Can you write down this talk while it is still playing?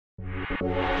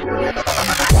Hello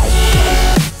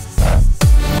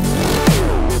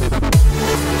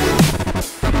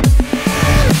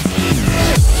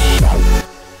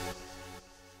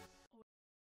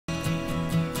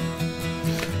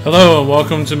and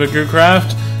welcome to Magoo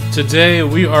Craft. Today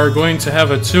we are going to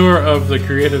have a tour of the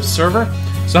creative server.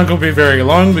 It's not going to be very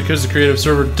long because the creative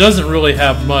server doesn't really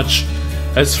have much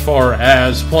as far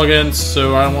as plugins,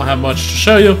 so I won't have much to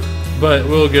show you, but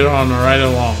we'll get on right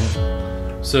along.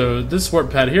 So this warp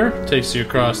pad here takes you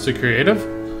across to creative.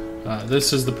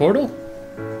 This is the portal.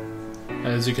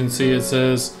 As you can see, it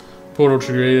says portal to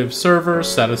creative server,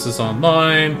 status is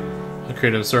online. The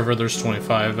creative server, there's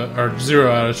 25 or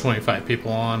 0 out of 25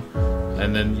 people on,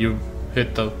 and then you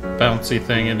hit the bouncy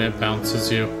thing and it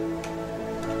bounces you,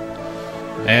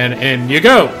 and in you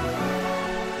go.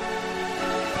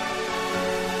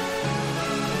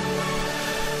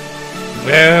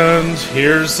 And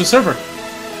here's the server.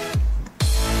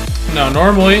 Now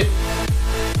normally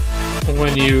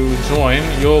when you join,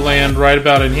 you'll land right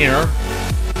about in here.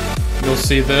 You'll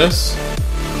see this.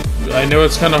 I know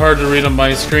it's kind of hard to read on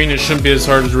my screen. It shouldn't be as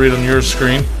hard to read on your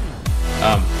screen.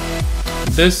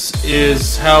 This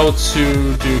is how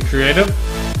to do creative.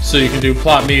 So you can do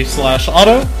plot me /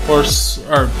 auto, or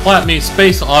plot me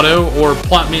space auto, or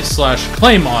plot me /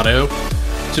 claim auto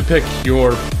to pick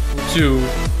to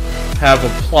have a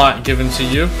plot given to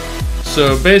you.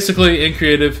 So basically in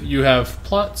creative you have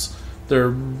plots. They're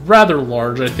rather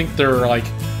large. I think they're like,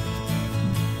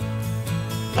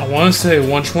 I want to say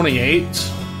 128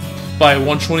 by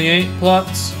 128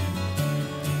 plots.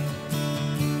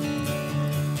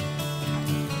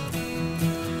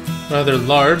 Rather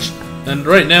large. And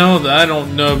right now, I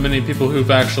don't know many people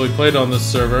who've actually played on this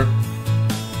server,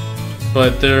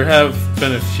 but there have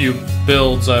been a few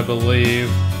builds, I believe.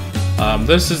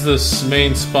 This is this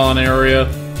main spawn area.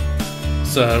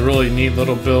 It's a really neat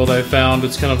little build I found.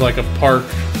 It's kind of like a park.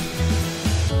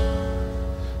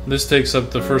 This takes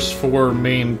up the first 4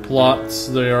 main plots.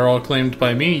 They are all claimed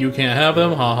by me. You can't have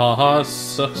them. Ha ha ha.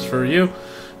 Sucks for you.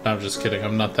 No, I'm just kidding.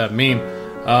 I'm not that mean.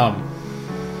 Yeah,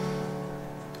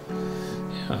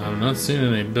 I'm not seeing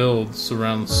any builds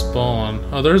around spawn.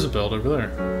 Oh, there's a build over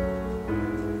there.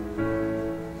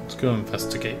 Let's go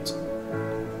investigate.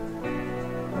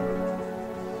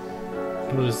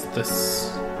 What is this?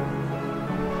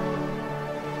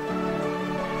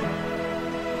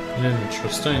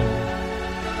 Interesting.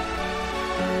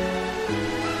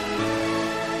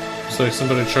 Looks like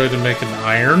somebody tried to make an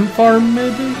iron farm,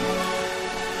 maybe?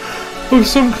 Of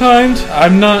some kind.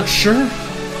 I'm not sure.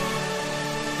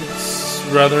 It's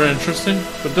rather interesting,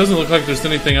 but it doesn't look like there's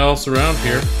anything else around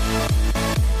here.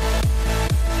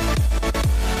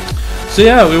 So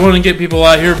yeah, we want to get people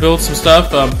out here, build some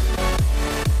stuff,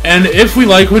 and if we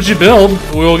like what you build,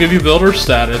 we'll give you builder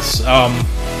status.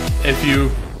 If you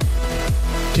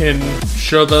can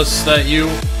show us that you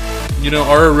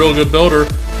are a real good builder,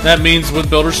 that means with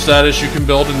builder status you can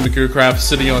build in Magoo Craft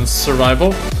City on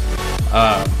survival.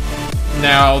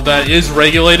 Now that is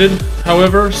regulated,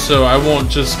 however, so I won't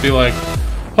just be like,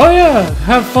 oh yeah,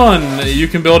 have fun, you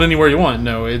can build anywhere you want.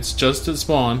 No, it's just at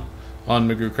spawn on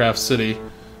Magoo Craft City.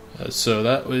 So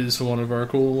that was one of our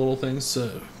cool little things,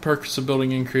 perks of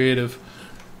building in creative.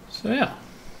 So yeah.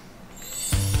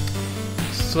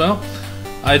 So, well,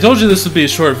 I told you this would be a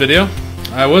short video.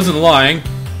 I wasn't lying.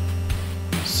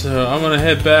 So I'm gonna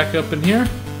head back up in here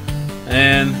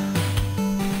and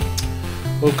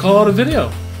we'll call it a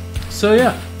video. So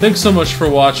yeah, thanks so much for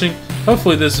watching.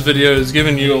 Hopefully this video has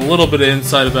given you a little bit of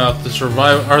insight about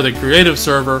the creative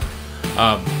server,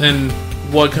 and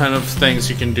what kind of things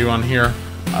you can do on here.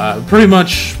 Pretty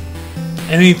much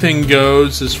anything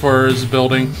goes as far as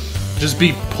building. Just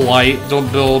be polite.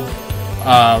 Don't build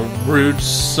rude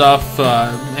stuff.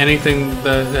 Anything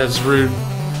that has rude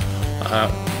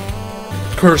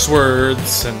curse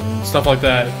words and stuff like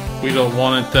that, we don't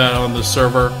want that on the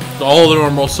server. All the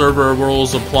normal server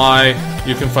rules apply.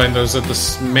 You can find those at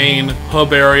this main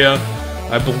hub area.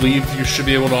 I believe you should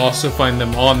be able to also find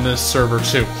them on this server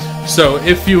too. So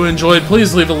if you enjoyed,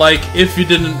 please leave a like. If you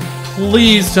didn't,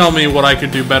 please tell me what I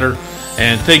could do better.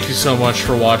 And thank you so much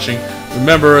for watching.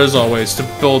 Remember, as always, to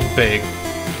build big.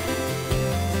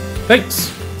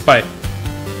 Thanks. Bye.